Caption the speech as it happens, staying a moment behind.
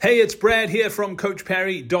Hey, it's Brad here from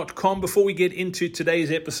CoachParry.com. Before we get into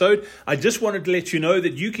today's episode, I just wanted to let you know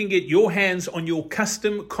that you can get your hands on your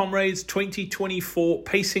custom Comrades 2024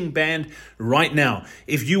 pacing band right now.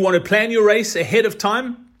 If you want to plan your race ahead of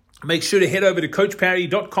time, make sure to head over to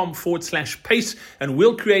coachparry.com/pace and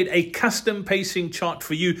we'll create a custom pacing chart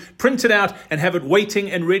for you, print it out and have it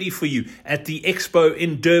waiting and ready for you at the expo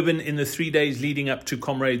in Durban in the 3 days leading up to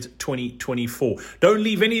Comrades 2024. Don't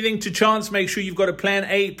leave anything to chance. Make sure you've got a plan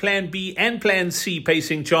A, plan B and plan C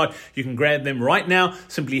pacing chart. You can grab them right now.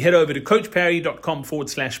 Simply head over to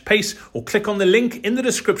coachparry.com/pace or click on the link in the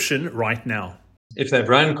description right now. If they've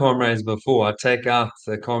run Comrades before, I take out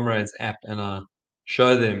the Comrades app and I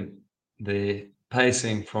show them the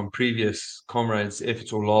pacing from previous Comrades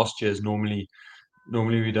efforts or last year's. Normally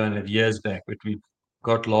we don't have years back, but we've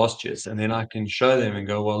got last year's, and then I can show them and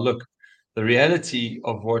go, well, look, the reality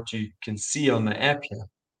of what you can see on the app here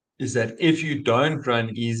is that if you don't run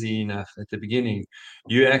easy enough at the beginning,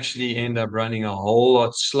 you actually end up running a whole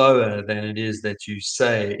lot slower than it is that you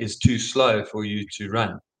say is too slow for you to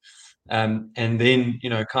run. And then,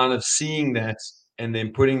 kind of seeing that and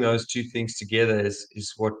then putting those two things together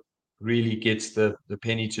is what really gets the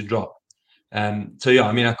penny to drop. So yeah,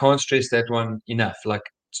 I mean, I can't stress that one enough. Like,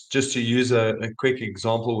 just to use a quick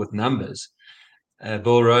example with numbers,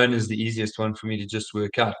 Bull Roan is the easiest one for me to just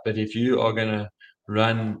work out. But if you are going to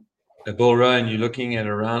run a Bull Roan, you're looking at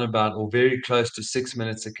around about or very close to 6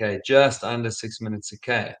 minutes a K, just under 6 minutes a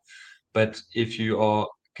K. But if you are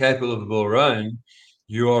capable of a Bull Roan,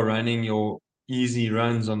 you are running your easy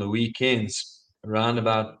runs on the weekends around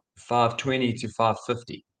about 520 to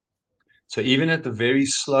 550. So even at the very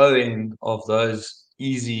slow end of those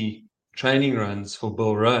easy training runs for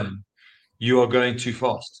Bull Roan, you are going too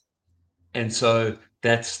fast. And so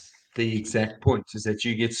that's the exact point, is that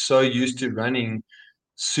you get so used to running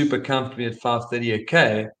super comfortably at 530 a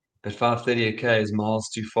K, but 530 a K is miles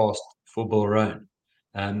too fast for Bull Roan.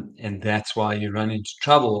 And that's why you run into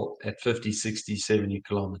trouble at 50, 60, 70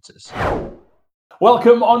 kilometers.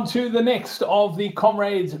 Welcome on to the next of the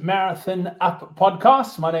Comrades Marathon Up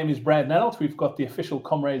podcast. My name is Brad Nadelt. We've got the official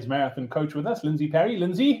Comrades Marathon coach with us, Lindsay Parry.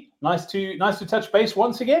 Lindsay, nice to touch base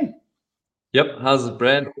once again. Yep. How's it,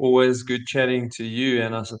 Brad? Always good chatting to you.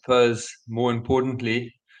 And I suppose more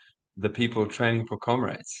importantly, the people training for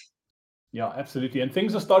Comrades. Yeah, absolutely. And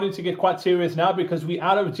things are starting to get quite serious now because we're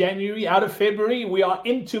out of January, out of February, we are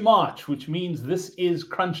into March, which means this is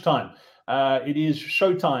crunch time. It is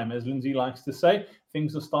showtime, as Lindsay likes to say.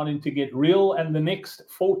 Things are starting to get real, and the next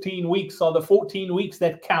 14 weeks are the 14 weeks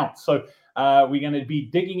that count. So we're going to be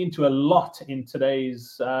digging into a lot in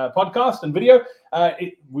today's podcast and video.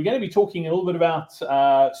 We're going to be talking a little bit about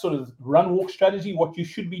sort of run-walk strategy, what you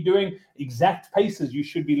should be doing, exact paces you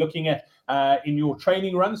should be looking at in your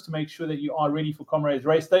training runs to make sure that you are ready for Comrades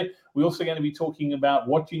Race Day. We're also going to be talking about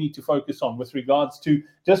what you need to focus on with regards to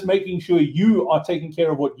just making sure you are taking care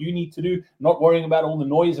of what you need to do, not worrying about all the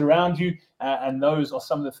noise around you. And those are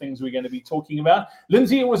some of the things we're going to be talking about.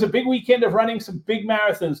 Lindsay, it was a big weekend of running, some big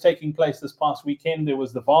marathons taking place this past weekend. There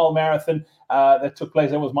was the Vaal Marathon that took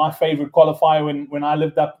place. That was my favorite qualifier when I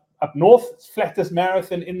lived up north. It's flattest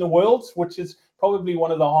marathon in the world, which is probably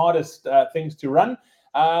one of the hardest things to run.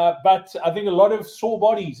 But I think a lot of sore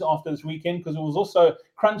bodies after this weekend because it was also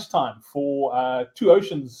crunch time for Two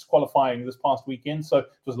Oceans qualifying this past weekend. So it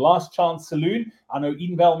was Last Chance Saloon. I know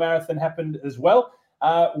Edenvale Marathon happened as well.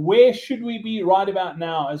 Where should we be right about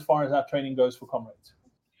now as far as our training goes for Comrades?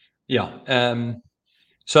 Yeah.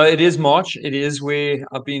 So it is March. It is where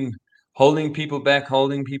I've been holding people back.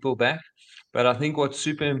 But I think what's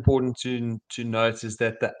super important to note is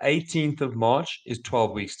that the 18th of March is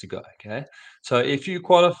 12 weeks to go. Okay. So if you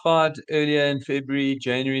qualified earlier in February,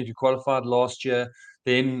 January, if you qualified last year,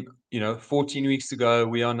 then 14 weeks to go.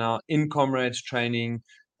 We are now in Comrades training.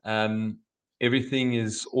 Everything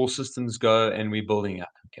is all systems go, and we're building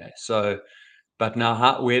up. Okay. So, but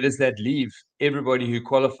now, where does that leave everybody who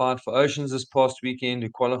qualified for Oceans this past weekend, who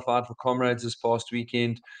qualified for Comrades this past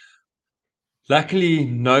weekend? Luckily,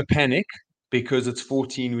 no panic because it's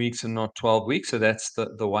 14 weeks and not 12 weeks. So that's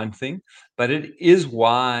the one thing. But it is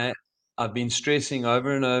why I've been stressing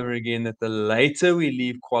over and over again that the later we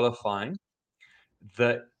leave qualifying,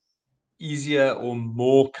 the easier or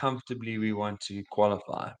more comfortably we want to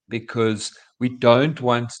qualify, because we don't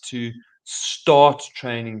want to start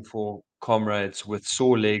training for Comrades with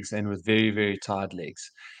sore legs and with very, very tired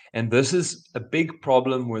legs. And this is a big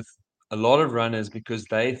problem with a lot of runners because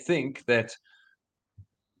they think that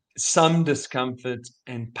some discomfort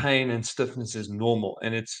and pain and stiffness is normal,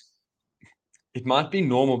 and it might be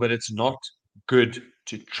normal, but it's not good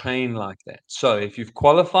to train like that. So if you've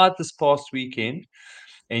qualified this past weekend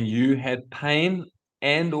and you had pain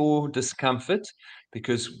and or discomfort,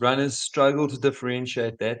 because runners struggle to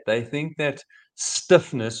differentiate that. They think that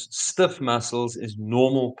stiffness, stiff muscles is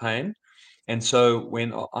normal pain. And so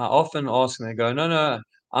when I often ask and they go, no, no,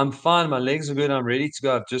 I'm fine. My legs are good. I'm ready to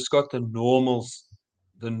go. I've just got the normal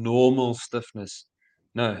stiffness.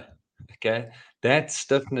 No, okay. That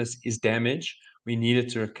stiffness is damage. We need it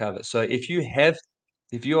to recover. So if you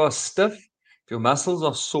are stiff, if your muscles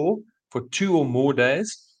are sore for 2 or more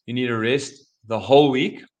days, you need to rest the whole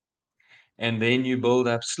week. And then you build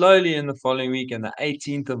up slowly in the following week. And the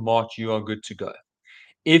 18th of March, you are good to go.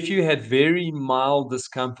 If you had very mild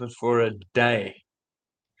discomfort for a day,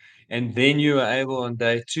 and then you were able on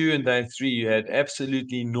day 2 and day 3, you had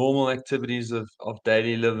absolutely normal activities of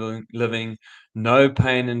daily living, no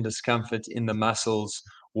pain and discomfort in the muscles,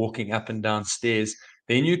 walking up and down stairs.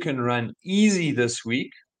 Then you can run easy this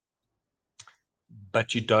week,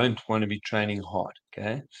 but you don't want to be training hard.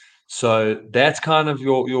 Okay. So that's kind of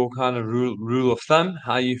your kind of rule of thumb,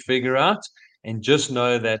 how you figure out. And just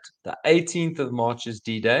know that the 18th of March is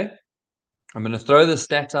D-Day. I'm going to throw the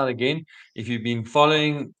stats out again. If you've been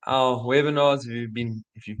following our webinars,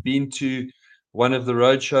 if you've been to one of the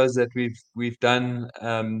road shows that we've done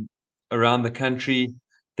around the country,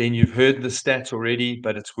 then you've heard the stats already,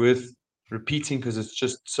 but it's worth repeating because it's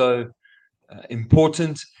just so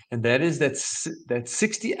important. And that is that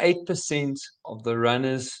 68% of the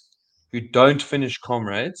runners who don't finish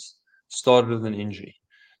Comrades start with an injury.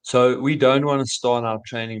 So we don't want to start our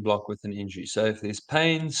training block with an injury. So if there's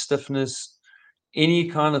pain, stiffness, any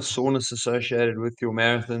kind of soreness associated with your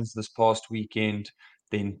marathons this past weekend,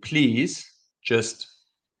 then please just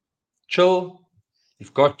chill.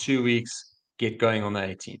 You've got 2 weeks, get going on the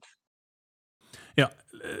 18th. Yeah,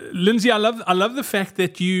 Lindsay, I love the fact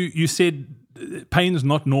that you said pain is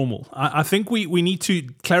not normal. I think we need to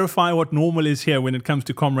clarify what normal is here when it comes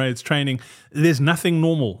to Comrades training. There's nothing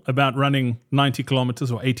normal about running 90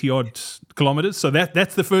 kilometers or 80 odd kilometers. So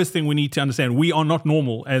that's the first thing we need to understand. We are not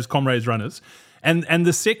normal as Comrades runners. And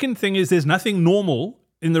the second thing is there's nothing normal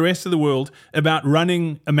in the rest of the world about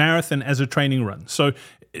running a marathon as a training run. So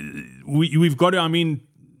we've got to,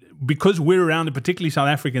 because we're around, and particularly South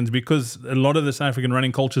Africans, because a lot of the South African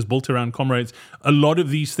running culture is built around Comrades, a lot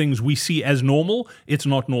of these things we see as normal, it's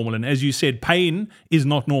not normal. And as you said, pain is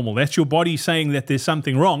not normal. That's your body saying that there's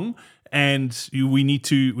something wrong, and we need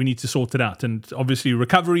to sort it out. And obviously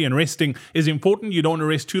recovery and resting is important. You don't want to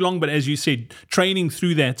rest too long, but as you said, training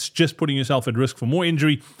through that's just putting yourself at risk for more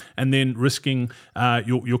injury, and then risking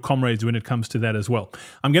your Comrades when it comes to that as well.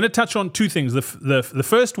 I'm going to touch on two things. The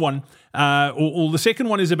first one, or the second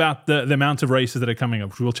one, is about the amount of races that are coming up,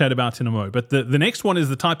 which we'll chat about in a moment. But the next one is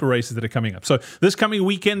the type of races that are coming up. So this coming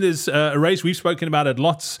weekend is a race. We've spoken about it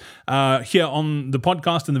lots here on the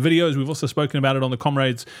podcast and the videos. We've also spoken about it on the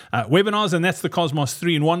Comrades webinars, and that's the Cosmos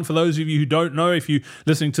 3-in-1. For those of you who don't know, if you're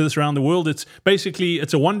listening to this around the world, it's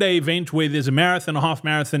a one-day event where there's a marathon, a half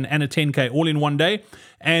marathon, and a 10K all in one day.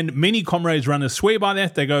 And many Comrades runners swear by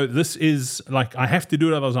that. They go, this is like, I have to do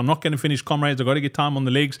it, otherwise I'm not going to finish Comrades. I've got to get time on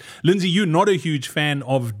the legs. Lindsay, you're not a huge fan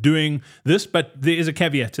of doing this, but there is a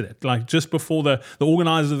caveat to that. Like just before the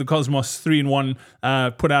organizers of the Cosmos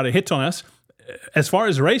 3-in-1 put out a hit on us, as far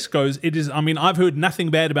as the race goes, it is, I've heard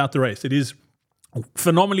nothing bad about the race. It is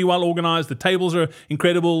phenomenally well organized. The tables are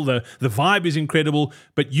incredible. The vibe is incredible,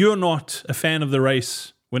 but you're not a fan of the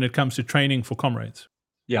race when it comes to training for Comrades.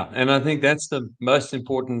 Yeah, and I think that's the most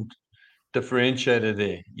important differentiator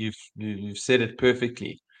there. You've said it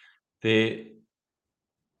perfectly. There's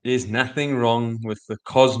nothing wrong with the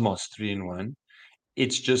Cosmos 3-in-1.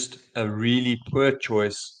 It's just a really poor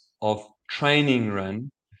choice of training run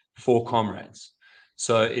for Comrades.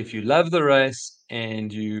 So if you love the race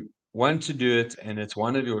and you want to do it, and it's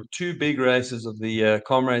one of your two big races of the year,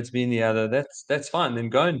 Comrades being the other, that's fine. Then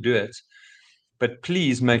go and do it. But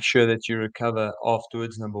please make sure that you recover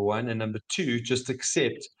afterwards, number one. And number two, just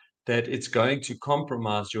accept that it's going to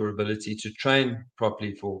compromise your ability to train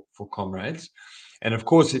properly for Comrades. And of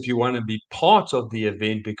course, if you want to be part of the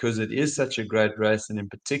event, because it is such a great race, and in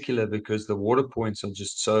particular because the water points are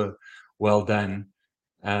just so well done,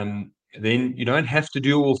 then you don't have to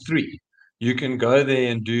do all three. You can go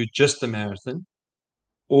there and do just the marathon,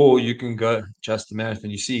 or you can go just the marathon.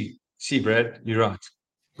 You see, Brad, you're right.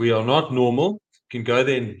 We are not normal. You can go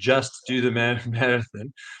there and just do the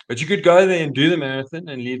marathon, but you could go there and do the marathon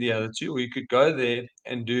and leave the other two, or you could go there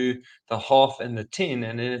and do the half and the 10,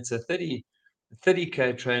 and then it's a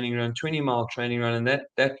 30K training run, 20-mile training run, and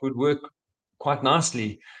that would work quite nicely.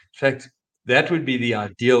 In fact, that would be the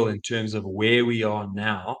ideal in terms of where we are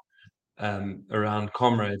now around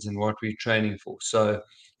Comrades and what we're training for. So,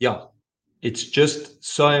 yeah, it's just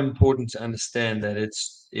so important to understand that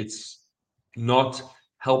it's not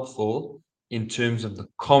helpful in terms of the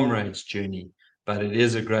Comrades journey, but it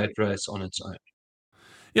is a great race on its own.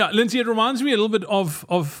 Yeah, Lindsay, it reminds me a little bit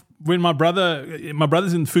of when my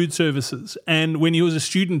brother's in food services, and when he was a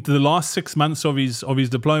student, the last 6 months of his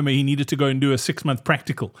diploma, he needed to go and do a 6-month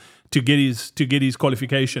practical to get his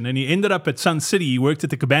qualification, and he ended up at Sun City. He worked at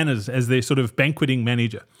the Cabanas as their sort of banqueting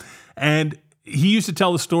manager, and he used to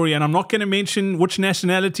tell the story, and I'm not going to mention which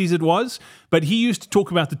nationalities it was, but he used to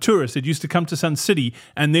talk about the tourists that used to come to Sun City,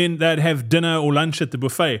 and then they'd have dinner or lunch at the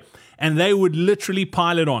buffet. And they would literally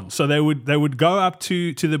pile it on. So they would go up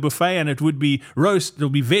to the buffet, and it would be roast, there'll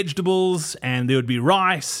be vegetables, and there would be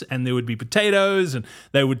rice, and there would be potatoes, and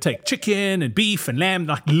they would take chicken and beef and lamb,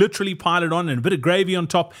 like literally pile it on, and a bit of gravy on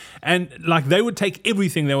top. And like they would take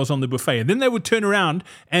everything that was on the buffet. And then they would turn around,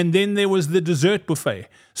 and then there was the dessert buffet.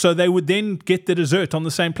 So they would then get the dessert on the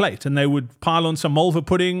same plate, and they would pile on some malva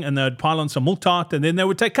pudding, and they would pile on some milk tart, and then they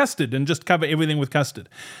would take custard and just cover everything with custard.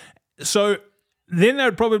 So then they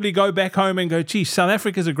would probably go back home and go, geez, South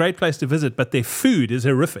Africa is a great place to visit, but their food is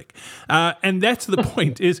horrific. And that's the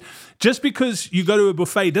point, is just because you go to a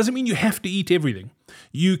buffet doesn't mean you have to eat everything.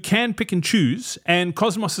 You can pick and choose, and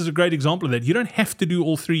Cosmos is a great example of that. You don't have to do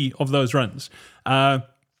all 3 of those runs.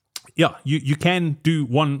 You can do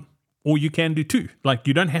one, or you can do 2. Like,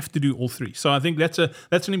 you don't have to do all 3. So I think that's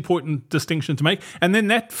an important distinction to make. And then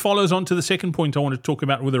that follows on to the second point I want to talk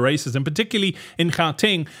about with the races, and particularly in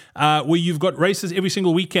Gauteng, where you've got races every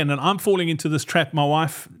single weekend. And I'm falling into this trap. My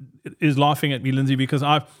wife is laughing at me, Lindsay, because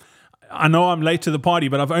I know I'm late to the party,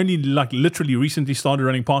 but I've only literally recently started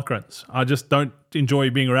running park runs. I just don't enjoy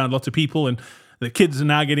being around lots of people, and the kids are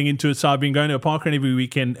now getting into it, so I've been going to a park run every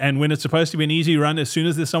weekend. And when it's supposed to be an easy run, as soon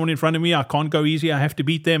as there's someone in front of me, I can't go easy. I have to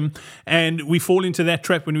beat them. And we fall into that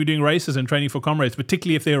trap when we're doing races and training for Comrades,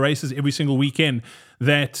 particularly if there are races every single weekend,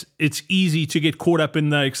 that it's easy to get caught up in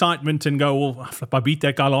the excitement and go, well, I beat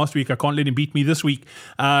that guy last week, I can't let him beat me this week.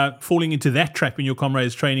 Falling into that trap in your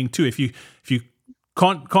Comrades training too. If you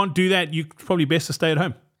can't do that, you're probably best to stay at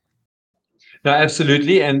home. No,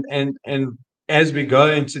 absolutely. And as we go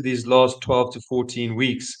into these last 12 to 14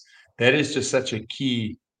 weeks, that is just such a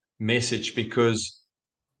key message, because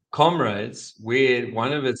Comrades, where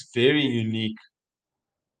one of its very unique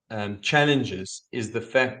challenges is the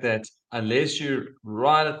fact that unless you're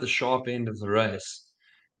right at the sharp end of the race,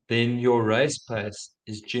 then your race pace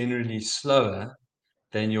is generally slower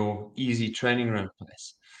than your easy training run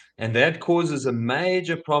pace. And that causes a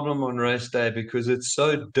major problem on race day, because it's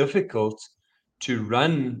so difficult to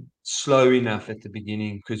run slow enough at the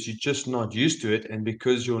beginning, because you're just not used to it, and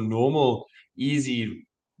because your normal easy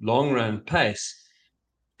long run pace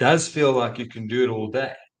does feel like you can do it all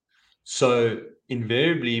day. So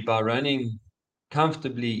invariably, by running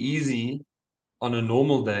comfortably easy on a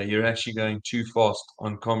normal day, you're actually going too fast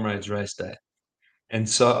on Comrades race day. And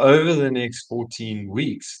so over the next 14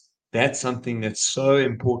 weeks, that's something that's so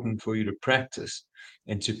important for you to practice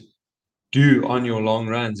and to do on your long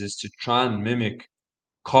runs, is to try and mimic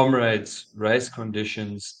Comrades race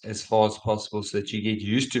conditions as far as possible, so that you get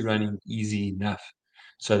used to running easy enough,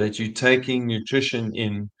 so that you're taking nutrition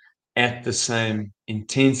in at the same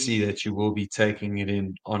intensity that you will be taking it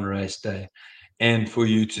in on race day, and for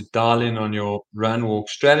you to dial in on your run walk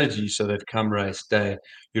strategy, so that come race day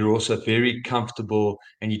you're also very comfortable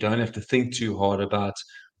and you don't have to think too hard about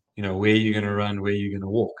where you're going to run, where you're going to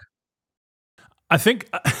walk. I think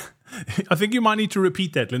you might need to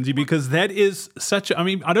repeat that, Lindsay, because that is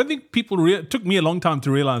I don't think people it took me a long time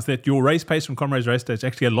to realize that your race pace from Comrades race day is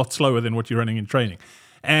actually a lot slower than what you're running in training.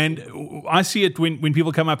 And I see it when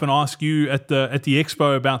people come up and ask you at the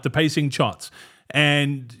expo about the pacing charts,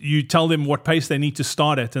 and you tell them what pace they need to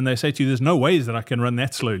start at, and they say to you, there's no ways that I can run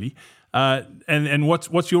that slowly. And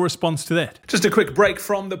what's your response to that? Just a quick break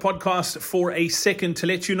from the podcast for a second to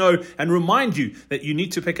let you know and remind you that you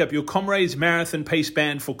need to pick up your Comrades Marathon Pace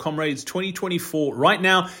Band for Comrades 2024 right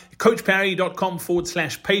now.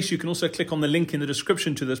 CoachParry.com/pace. You can also click on the link in the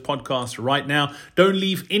description to this podcast right now. Don't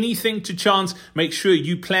leave anything to chance. Make sure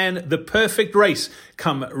you plan the perfect race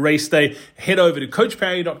come race day. Head over to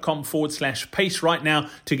CoachParry.com/pace right now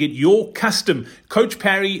to get your custom Coach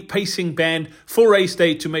Parry pacing band for race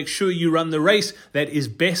day, to make sure you run the race that is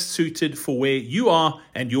best suited for where you are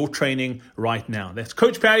and your training right now. That's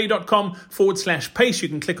CoachParry.com/pace. You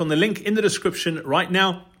can click on the link in the description right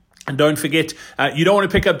now. And don't forget, you don't want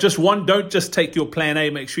to pick up just one. Don't just take your plan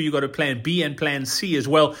A. Make sure you got a plan B and plan C as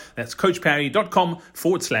well. That's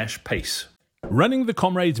CoachParry.com/pace. Running the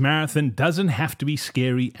Comrades Marathon doesn't have to be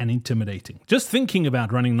scary and intimidating. Just thinking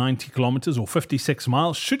about running 90 kilometers or 56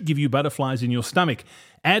 miles should give you butterflies in your stomach.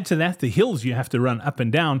 Add to that the hills you have to run up and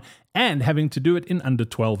down and having to do it in under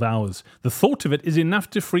 12 hours. The thought of it is enough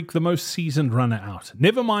to freak the most seasoned runner out.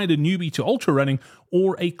 Never mind a newbie to ultra running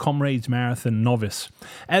or a Comrades Marathon novice.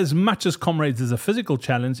 As much as Comrades is a physical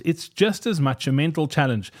challenge, it's just as much a mental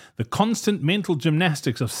challenge. The constant mental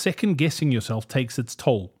gymnastics of second guessing yourself takes its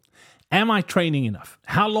toll. Am I training enough?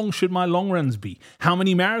 How long should my long runs be? How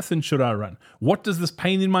many marathons should I run? What does this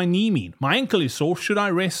pain in my knee mean? My ankle is sore. Should I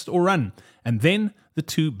rest or run? And then the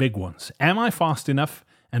two big ones. Am I fast enough?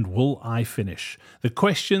 And will I finish? The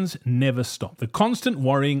questions never stop. The constant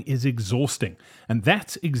worrying is exhausting. And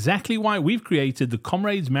that's exactly why we've created the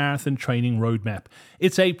Comrades Marathon Training Roadmap.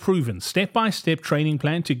 It's a proven step-by-step training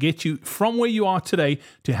plan to get you from where you are today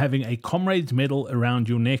to having a Comrades medal around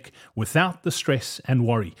your neck without the stress and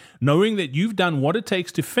worry, knowing that you've done what it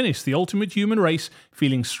takes to finish the ultimate human race,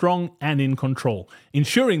 feeling strong and in control,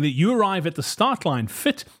 ensuring that you arrive at the start line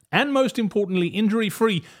fit and most importantly,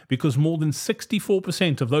 injury-free, because more than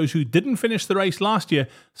 64% of those who didn't finish the race last year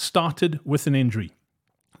started with an injury.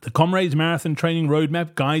 The Comrades Marathon Training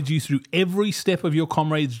Roadmap guides you through every step of your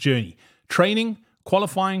Comrades journey. Training,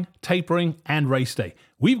 qualifying, tapering, and race day.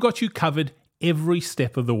 We've got you covered every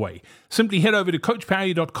step of the way. Simply head over to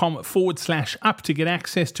coachparry.com/up to get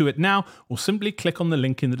access to it now, or simply click on the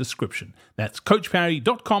link in the description. That's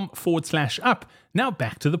coachparry.com/up. Now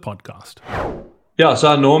back to the podcast. Yeah,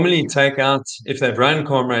 so I normally take out, if they've run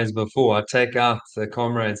Comrades before, I take out the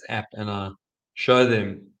Comrades app and I show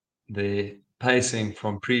them the pacing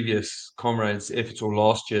from previous Comrades efforts or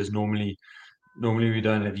last year's. Normally we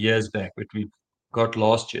don't have years back, but we've got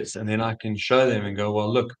last year's. And then I can show them and go,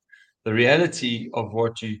 well, look, the reality of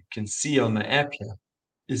what you can see on the app here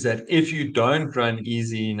is that if you don't run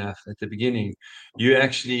easy enough at the beginning, you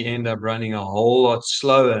actually end up running a whole lot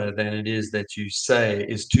slower than it is that you say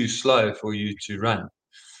is too slow for you to run.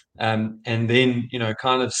 And then,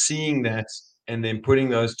 kind of seeing that and then putting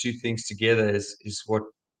those two things together is what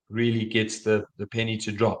really gets the penny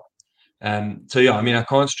to drop. So yeah, I mean, I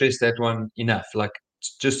can't stress that one enough. Like,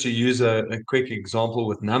 just to use a quick example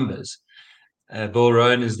with numbers, Bull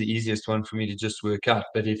Roan is the easiest one for me to just work out.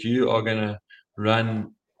 But if you are going to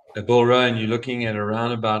run a Bull Roan, you're looking at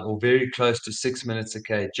around about or very close to 6 minutes a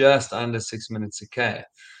K, just under 6 minutes a K.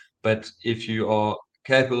 But if you are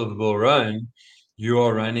capable of a Bull Roan, you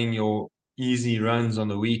are running your easy runs on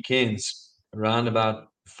the weekends around about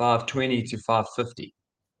 520 to 550.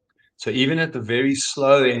 So even at the very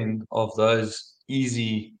slow end of those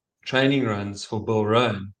easy training runs for Bull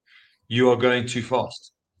Roan, you are going too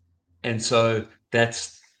fast. And so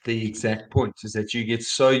that's the exact point, is that you get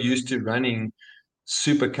so used to running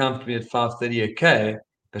super comfortably at 530 a K,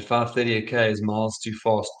 but 530 a K is miles too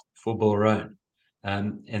fast for Bull Roan.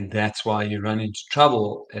 And that's why you run into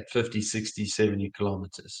trouble at 50, 60, 70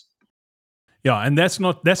 kilometers. Yeah, and that's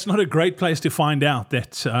not a great place to find out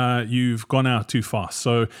that you've gone out too fast.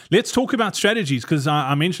 So let's talk about strategies, because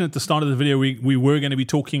I mentioned at the start of the video we were going to be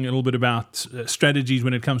talking a little bit about strategies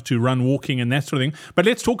when it comes to run, walking, and that sort of thing. But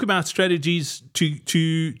let's talk about strategies to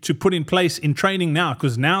put in place in training now,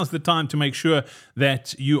 because now's the time to make sure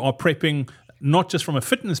that you are prepping not just from a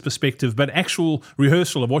fitness perspective, but actual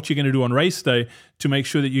rehearsal of what you're going to do on race day to make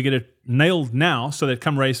sure that you get it nailed now so that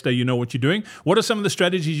come race day, you know what you're doing. What are some of the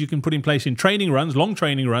strategies you can put in place in training runs, long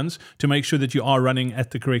training runs, to make sure that you are running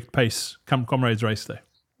at the correct pace come Comrades race day?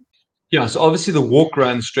 Yeah, so obviously the walk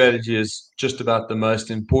run strategy is just about the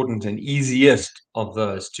most important and easiest of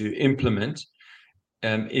those to implement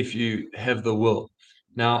if you have the will.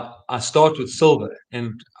 Now, I start with silver,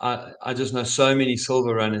 and I just know so many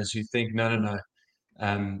silver runners who think, no.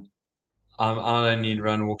 I don't need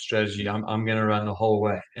run walk strategy. I'm going to run the whole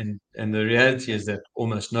way, and the reality is that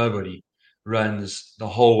almost nobody runs the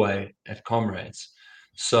whole way at Comrades.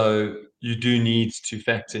 So you do need to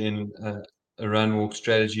factor in a run walk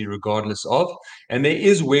strategy regardless of, and there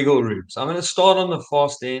is wiggle room. So I'm going to start on the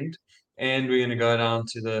fast end, and we're going to go down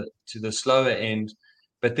to the slower end,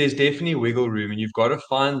 but there's definitely wiggle room, and you've got to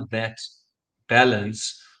find that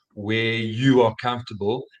balance where you are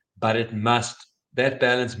comfortable, but that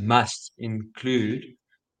balance must include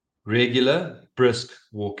regular brisk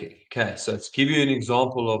walking. Okay, so let's give you an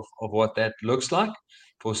example of what that looks like.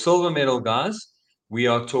 For silver medal guys, we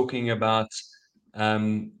are talking about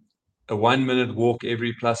a 1 minute walk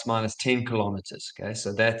every plus minus 10 kilometers. Okay,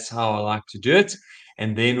 so that's how I like to do it.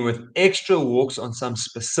 And then with extra walks on some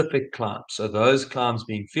specific climbs. So those climbs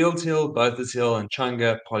being Fields Hill, Bothers Hill, and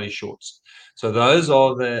Chunga Poly Shorts. So those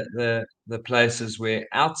are the places where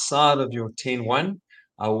outside of your 10-1,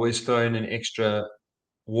 I always throw in an extra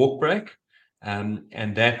walk break.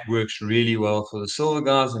 And that works really well for the silver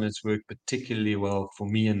guys, and it's worked particularly well for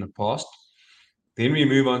me in the past. Then we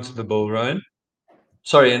move on to the bull roan.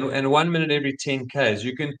 Sorry, and 1 minute every 10 Ks.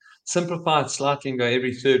 You can simplify it slightly and go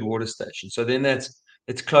every third water station. So then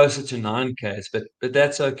it's closer to 9 Ks, but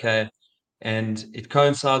that's okay. And it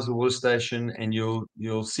coincides with water station, and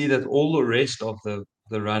you'll see that all the rest of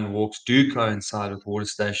the run walks do coincide with water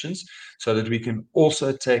stations, so that we can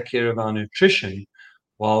also take care of our nutrition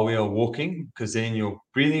while we are walking, because then your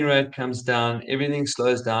breathing rate comes down, everything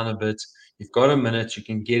slows down a bit. You've got a minute, you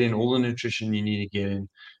can get in all the nutrition you need to get in,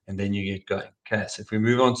 and then you get going. Okay, so if we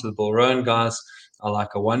move on to the bull roan, guys, I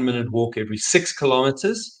like a 1 minute walk every 6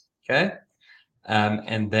 kilometers. Okay,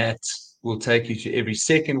 and that will take you to every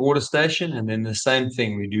second water station. And then the same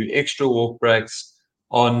thing, we do extra walk breaks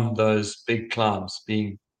on those big climbs,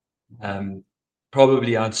 being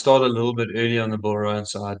probably I'd start a little bit early on the bull roan.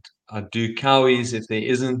 So I'd do cowies if there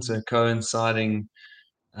isn't a coinciding,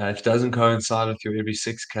 if it doesn't coincide with your every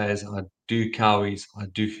 6 Ks, I'd do cowies,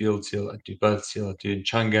 I'd do field seal, I'd do both seal, I'd do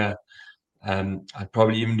chunga. I'd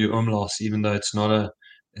probably even do umlaas, even though it's not a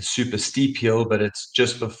super steep hill, but it's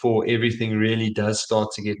just before everything really does start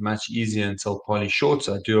to get much easier until poly shorts.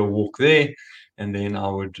 I do a walk there, and then I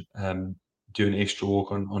would do an extra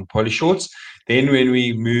walk on poly shorts. Then when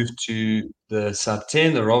we move to the sub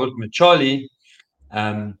 10, the Robert Machali,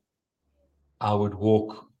 I would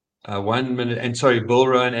walk 1 minute, and sorry, bull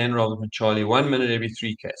roan and Robert Machali, 1 minute every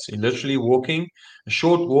 3 Ks. So you're literally walking a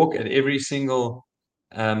short walk at every single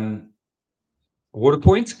water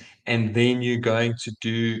point, and then you're going to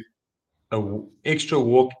do a extra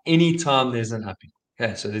walk anytime there's an upping.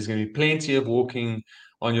 Okay, so there's going to be plenty of walking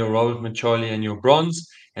on your Robert Machali and your bronze.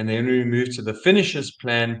 And then we move to the finishers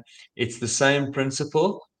plan. It's the same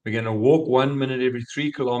principle. We're going to walk 1 minute every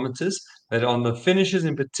 3 kilometers. But on the finishers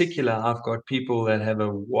in particular, I've got people that have a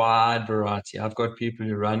wide variety. I've got people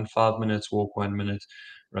who run 5 minutes, walk 1 minute,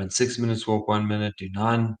 run 6 minutes, walk 1 minute,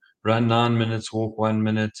 run 9 minutes, walk 1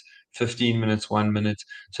 minute, 15 minutes, 1 minute.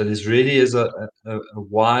 So there's really is a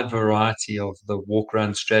wide variety of the walk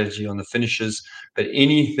run strategy on the finishes, but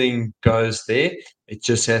anything goes there. It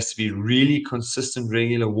just has to be really consistent,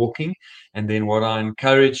 regular walking. And then what I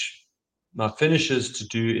encourage my finishers to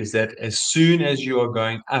do is that as soon as you are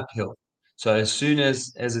going uphill, so as soon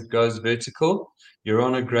as it goes vertical, you're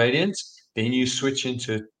on a gradient, then you switch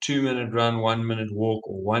into a 2 minute run, 1 minute walk,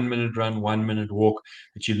 or 1 minute run, 1 minute walk.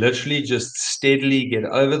 But you literally just steadily get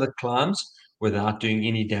over the climbs without doing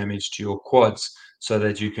any damage to your quads, so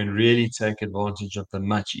that you can really take advantage of the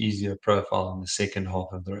much easier profile in the second half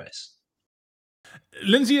of the race.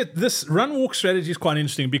 Lindsay, this run walk strategy is quite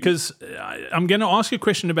interesting because I'm going to ask you a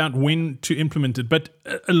question about when to implement it. But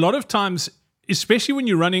a lot of times, especially when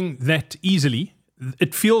you're running that easily,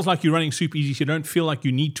 it feels like you're running super easy. So you don't feel like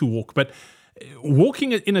you need to walk. But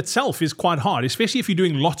walking in itself is quite hard, especially if you're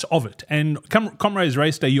doing lots of it. And Comrades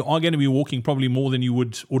race day, you are going to be walking probably more than you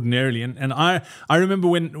would ordinarily. And I remember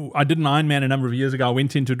when I did an Ironman a number of years ago, I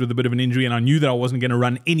went into it with a bit of an injury, and I knew that I wasn't going to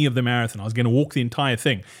run any of the marathon. I was going to walk the entire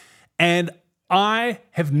thing. And I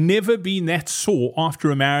have never been that sore after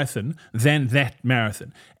a marathon than that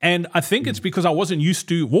marathon. And I think it's because I wasn't used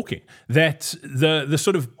to walking, that the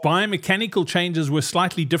sort of biomechanical changes were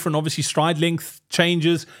slightly different. Obviously, stride length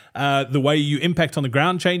changes, the way you impact on the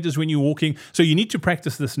ground changes when you're walking. So you need to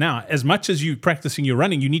practice this now. As much as you're practicing your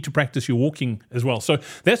running, you need to practice your walking as well. So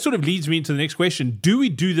that sort of leads me into the next question. Do we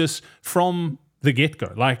do this from the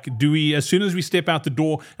get-go? Like, do we, as soon as we step out the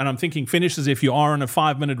door, and I'm thinking finishes, if you are on a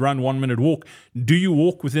 5-minute run, 1-minute walk, do you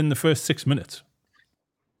walk within the first 6 minutes?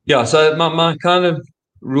 Yeah, so my kind of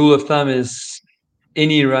rule of thumb is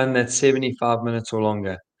any run that's 75 minutes or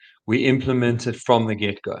longer, we implement it from the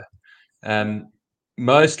get-go.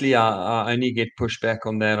 Mostly I only get pushback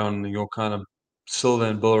on that on your kind of silver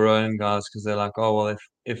and bull roan guys, because they're like, oh, well,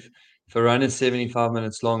 if a run is 75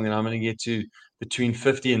 minutes long, then I'm going to get to between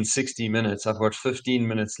 50 and 60 minutes. I've got 15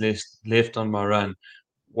 minutes left on my run.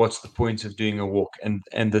 What's the point of doing a walk?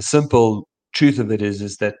 And the simple truth of it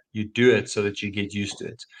is that you do it so that you get used to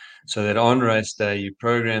it. So that on race day, you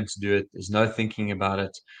program to do it. There's no thinking about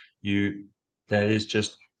it. That is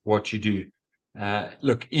just what you do.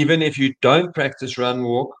 Look, even if you don't practice run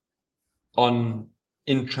walk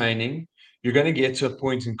in training, you're going to get to a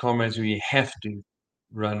point in Comrades where you have to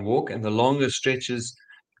run walk. And the longer stretches,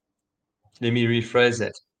 let me rephrase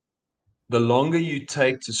that. The longer you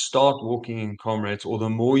take to start walking in Comrades, or the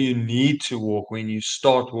more you need to walk when you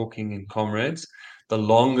start walking in Comrades, the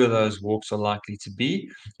longer those walks are likely to be.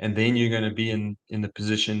 And then you're going to be in the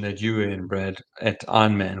position that you were in, Brad, at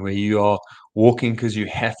Ironman, where you are walking because you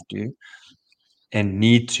have to. and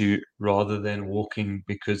need to, rather than walking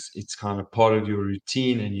because it's kind of part of your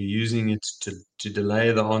routine and you're using it to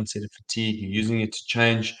delay the onset of fatigue, you're using it to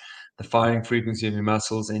change the firing frequency of your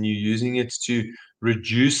muscles, and you're using it to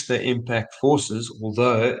reduce the impact forces,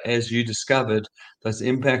 although, as you discovered, those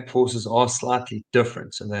impact forces are slightly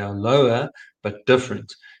different. So they are lower, but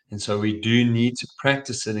different. And so we do need to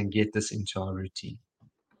practice it and get this into our routine.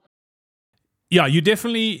 Yeah, you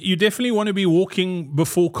definitely want to be walking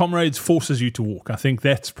before Comrades forces you to walk. I think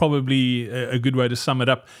that's probably a good way to sum it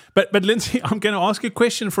up. But Lindsay, I'm going to ask a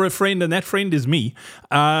question for a friend, and that friend is me.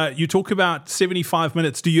 You talk about 75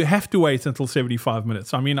 minutes. Do you have to wait until 75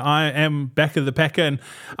 minutes? I mean, I am back of the packer, and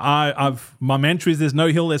my mantra is there's no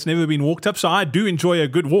hill that's never been walked up. So I do enjoy a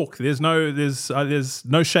good walk. There's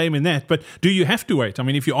no shame in that. But do you have to wait? I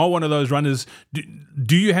mean, if you are one of those runners,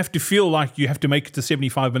 do you have to feel like you have to make it to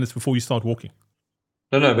 75 minutes before you start walking?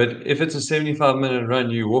 No, but if it's a 75-minute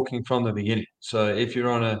run, you're walking from the beginning. So if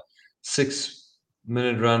you're on a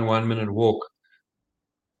 6-minute run, 1-minute walk,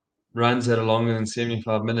 runs that are longer than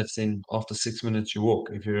 75 minutes, then after 6 minutes you walk.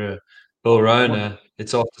 If you're a Bill Roner,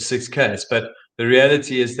 it's after 6Ks. But the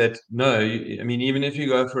reality is that no, I mean, even if you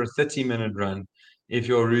go for a 30-minute run, if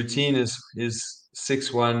your routine is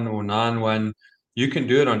 6-1 or 9-1, you can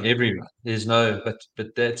do it on every run. There's no, but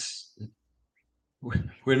that's,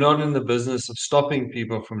 we're not in the business of stopping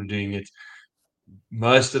people from doing it.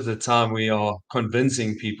 Most of the time we are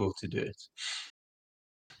convincing people to do it.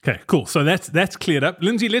 Okay, cool. So that's cleared up.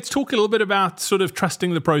 Lindsay, let's talk a little bit about sort of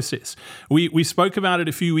trusting the process. We spoke about it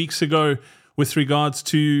a few weeks ago with regards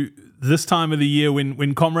to this time of the year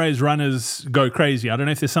when Comrades runners go crazy. I don't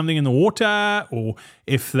know if there's something in the water or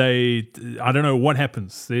if I don't know what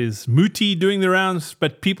happens. There's Muti doing the rounds,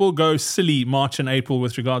 but people go silly March and April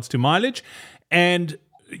with regards to mileage. And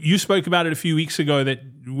you spoke about it a few weeks ago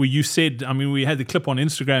where you said, I mean, we had the clip on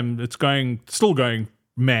Instagram. It's still going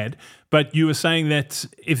mad. But you were saying that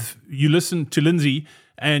if you listen to Lindsay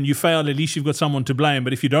and you fail, at least you've got someone to blame.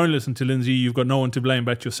 But if you don't listen to Lindsay, you've got no one to blame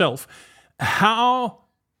but yourself. How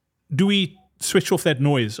do we switch off that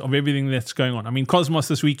noise of everything that's going on? I mean, Cosmos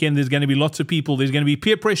this weekend, there's going to be lots of people. There's going to be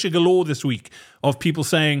peer pressure galore this week of people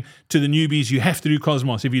saying to the newbies, you have to do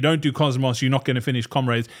Cosmos. If you don't do Cosmos, you're not going to finish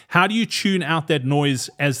Comrades. How do you tune out that noise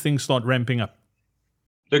as things start ramping up?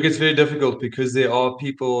 Look, it's very difficult because there are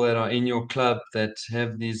people that are in your club that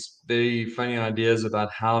have these very funny ideas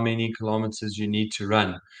about how many kilometers you need to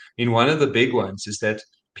run. In one of the big ones is that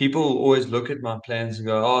people always look at my plans and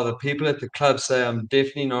go, oh, the people at the club say I'm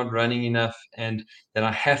definitely not running enough and that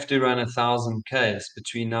I have to run 1,000 Ks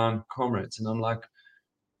between now and Comrades. And I'm like,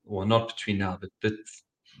 well, not between now, but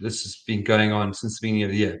this has been going on since the beginning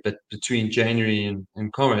of the year, but between January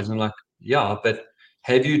and Comrades. I'm like, yeah, but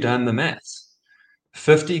have you done the maths?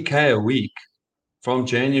 50K a week from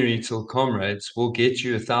January till Comrades will get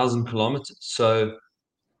you 1,000 kilometers. So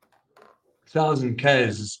 1,000K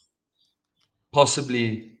is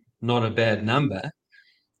possibly not a bad number,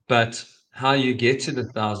 but how you get to the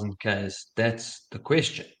 1,000Ks, that's the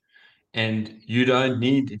question. And you don't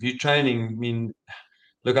need, if you're training, I mean,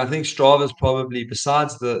 look, I think Strava's probably,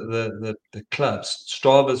 besides the clubs,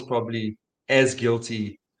 Strava's probably as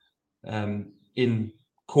guilty in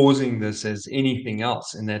causing this as anything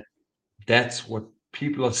else, in that that's what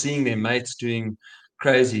people are seeing their mates doing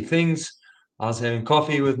crazy things. I was having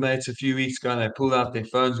coffee with mates a few weeks ago and they pulled out their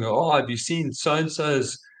phones and go, oh, have you seen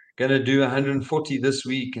so-and-so's going to do 140 this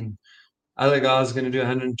week and other guys are going to do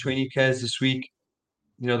 120 Ks this week.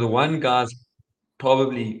 You know, the one guy's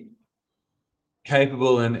probably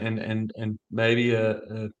capable and maybe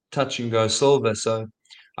a touch and go silver. So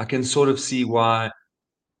I can sort of see why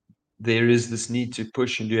there is this need to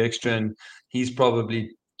push and do extra. And he's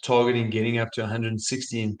probably targeting getting up to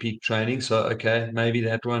 160 in peak training. So, okay, maybe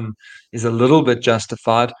that one is a little bit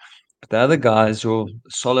justified. But the other guy is your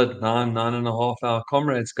solid 9.5 hour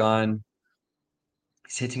Comrades guy, and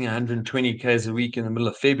he's hitting 120 Ks a week in the middle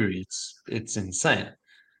of February. It's insane.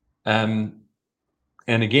 And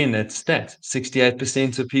again, that's stat.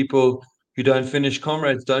 68% of people who don't finish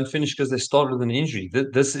Comrades don't finish because they start with an injury.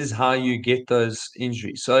 This is how you get those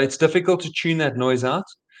injuries. So it's difficult to tune that noise out.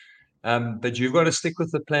 But you've got to stick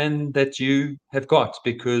with the plan that you have got,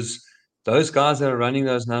 because those guys that are running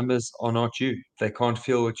those numbers are not you. They can't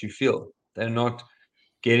feel what you feel. They're not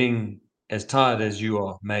getting as tired as you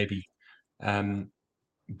are, maybe.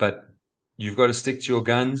 But you've got to stick to your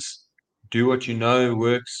guns, do what you know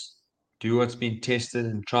works, do what's been tested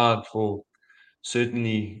and tried for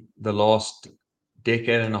certainly the last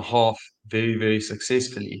decade and a half very, very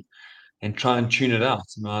successfully, and try and tune it out.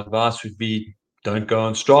 My advice would be don't go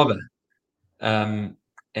on Strava.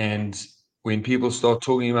 And when people start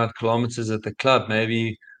talking about kilometers at the club,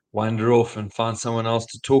 maybe wander off and find someone else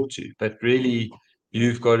to talk to. But really,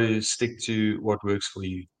 you've got to stick to what works for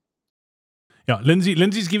you. Yeah,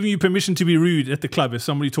 Lindsay's giving you permission to be rude at the club. If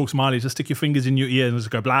somebody talks mileage, just stick your fingers in your ear and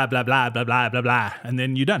just go blah blah blah blah blah blah blah, and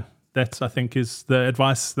then you're done. That's, I think, is the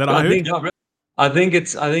advice that I heard. I think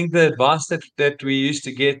the advice that we used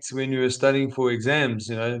to get when we were studying for exams,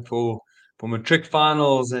 for matric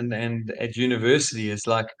finals and at university, is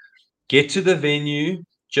like, get to the venue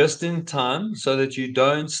just in time so that you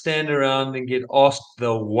don't stand around and get asked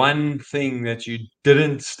the one thing that you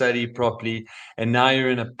didn't study properly. And now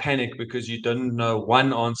you're in a panic because you didn't know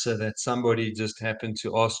one answer that somebody just happened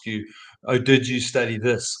to ask you. Oh, did you study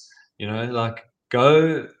this? Like,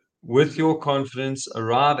 go with your confidence,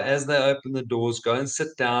 arrive as they open the doors, go and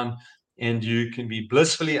sit down, and you can be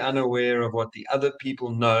blissfully unaware of what the other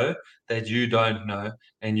people know that you don't know.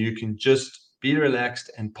 And you can just be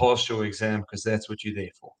relaxed and pass your exam, because that's what you're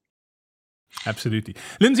there for. Absolutely.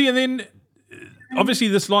 Lindsay, and then obviously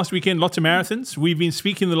this last weekend, lots of marathons. We've been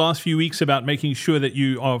speaking the last few weeks about making sure that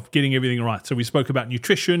you are getting everything right. So we spoke about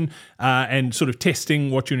nutrition and sort of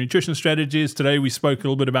testing what your nutrition strategy is. Today we spoke a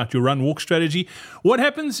little bit about your run-walk strategy. What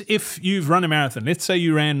happens if you've run a marathon? Let's say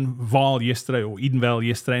you ran Vaal yesterday or Edenvale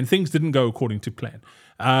yesterday and things didn't go according to plan.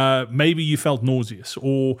 Maybe you felt nauseous,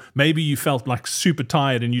 or maybe you felt like super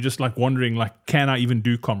tired and you're just like wondering, like, can I even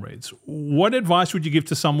do Comrades? What advice would you give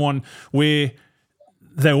to someone where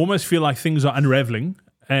they almost feel like things are unraveling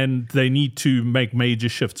and they need to make major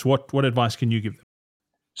shifts? What advice can you give them?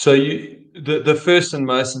 So the first and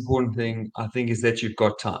most important thing, I think, is that you've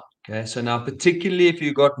got time. Okay. So now, particularly if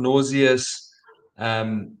you got nauseous,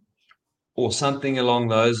 or something along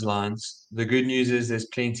those lines, the good news is there's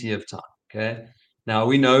plenty of time. Okay. Now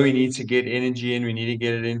we know we need to get energy in, we need to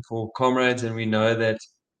get it in for Comrades, and we know that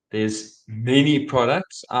there's many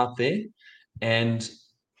products out there, and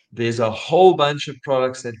there's a whole bunch of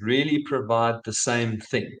products that really provide the same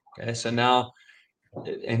thing. Okay. So now,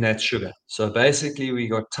 and that's sugar. So basically, we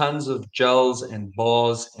got tons of gels and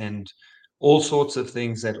bars and all sorts of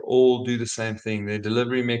things that all do the same thing. Their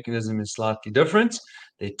delivery mechanism is slightly different,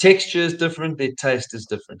 their texture is different, their taste is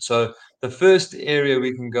different. So the first area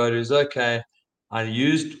we can go to is, okay, I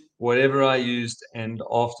used whatever I used, and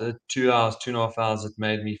after 2 hours, 2.5 hours, it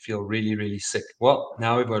made me feel really, really sick. Well,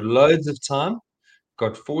 now we've got loads of time,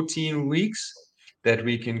 got 14 weeks that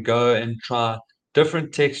we can go and try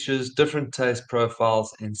different textures, different taste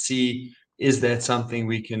profiles, and see, is that something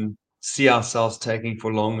we can see ourselves taking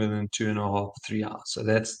for longer than 2.5, 3 hours. So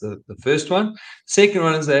that's the first one. Second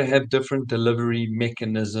one is they have different delivery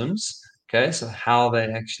mechanisms. Okay, so how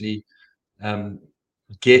they actually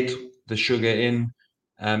get the sugar in,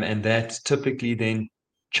 and that typically then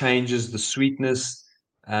changes the sweetness,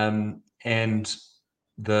 and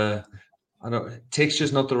the I don't texture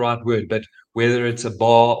is not the right word, but whether it's a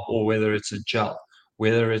bar or whether it's a gel,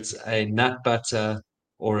 whether it's a nut butter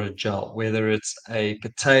or a gel, whether it's a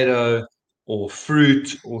potato or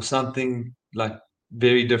fruit or something like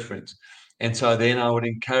very different. And so then I would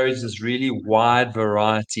encourage this really wide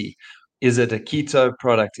variety. Is it a keto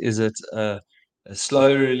product? Is it a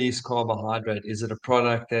slow release carbohydrate? Is it a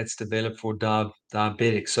product that's developed for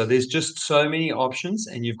diabetics? So there's just so many options,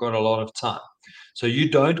 and you've got a lot of time. So you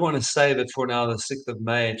don't want to save it for now the 6th of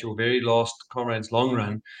May at your very last Comrades long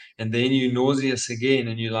run, and then you're nauseous again,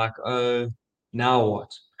 and you're like, oh, now what?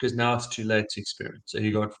 Because now it's too late to experiment. So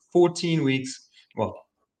you got 14 weeks. Well,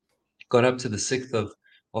 got up to the 6th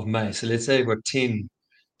of May. So let's say you've got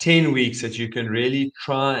 10 weeks that you can really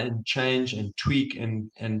try and change and tweak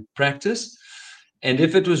and practice. And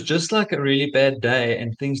if it was just like a really bad day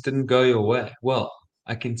and things didn't go your way, well,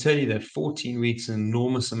 I can tell you that 14 weeks is an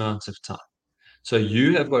enormous amount of time. So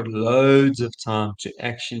you have got loads of time to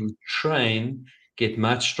actually train, get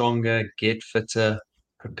much stronger, get fitter,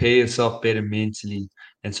 prepare yourself better mentally.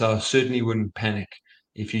 And so I certainly wouldn't panic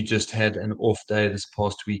if you just had an off day this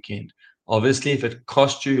past weekend. Obviously, if it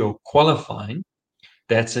cost you your qualifying,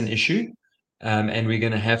 that's an issue. And we're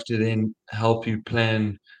going to have to then help you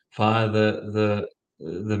plan via the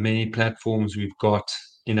many platforms we've got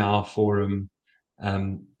in our forum,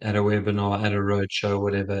 at a webinar, at a roadshow,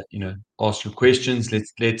 whatever. Ask your questions.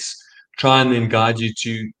 Let's try and then guide you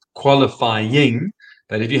to qualifying.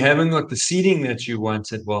 But if you haven't got the seeding that you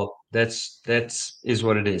wanted, well, that's is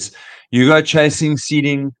what it is. You go chasing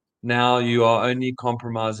seeding now, you are only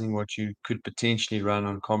compromising what you could potentially run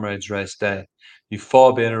on Comrades Race Day. You're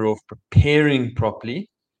far better off preparing properly,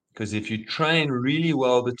 because if you train really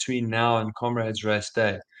well between now and Comrades Race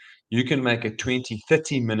Day, you can make a 20,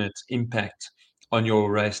 30-minute impact on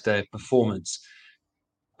your race day performance.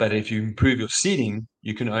 But if you improve your seeding,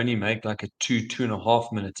 you can only make like a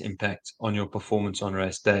 2.5 minutes impact on your performance on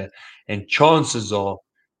race day. And chances are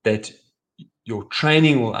that your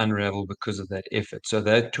training will unravel because of that effort. So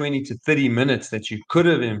that 20 to 30 minutes that you could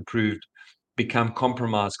have improved become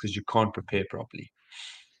compromised because you can't prepare properly.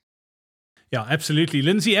 Yeah, absolutely.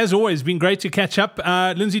 Lindsay, as always, been great to catch up.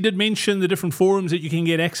 Lindsay did mention the different forums that you can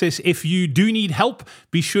get access. If you do need help,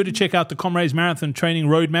 be sure to check out the Comrades Marathon Training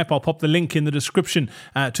Roadmap. I'll pop the link in the description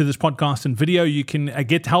to this podcast and video. You can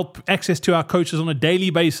get help, access to our coaches on a daily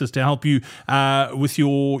basis to help you with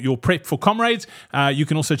your prep for Comrades. You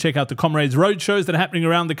can also check out the Comrades road shows that are happening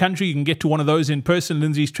around the country. You can get to one of those in person.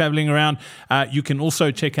 Lindsay's traveling around. You can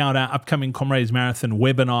also check out our upcoming Comrades Marathon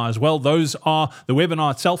webinar as well. The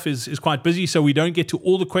webinar itself is quite busy, so we don't get to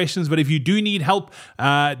all the questions, but if you do need help,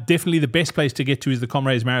 definitely the best place to get to is the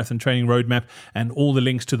Comrades Marathon Training Roadmap, and all the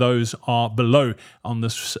links to those are below on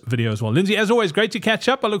this video as well. Lindsay, as always, great to catch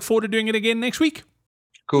up. I look forward to doing it again next week.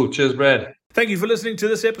 Cool. Cheers, Brad. Thank you for listening to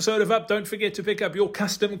this episode of Up. Don't forget to pick up your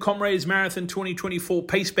custom Comrades Marathon 2024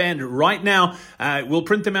 pace band right now. We'll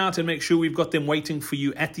print them out and make sure we've got them waiting for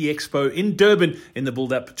you at the expo in Durban in the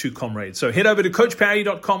build-up to Comrades. So head over to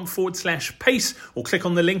coachparry.com/pace or click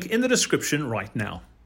on the link in the description right now.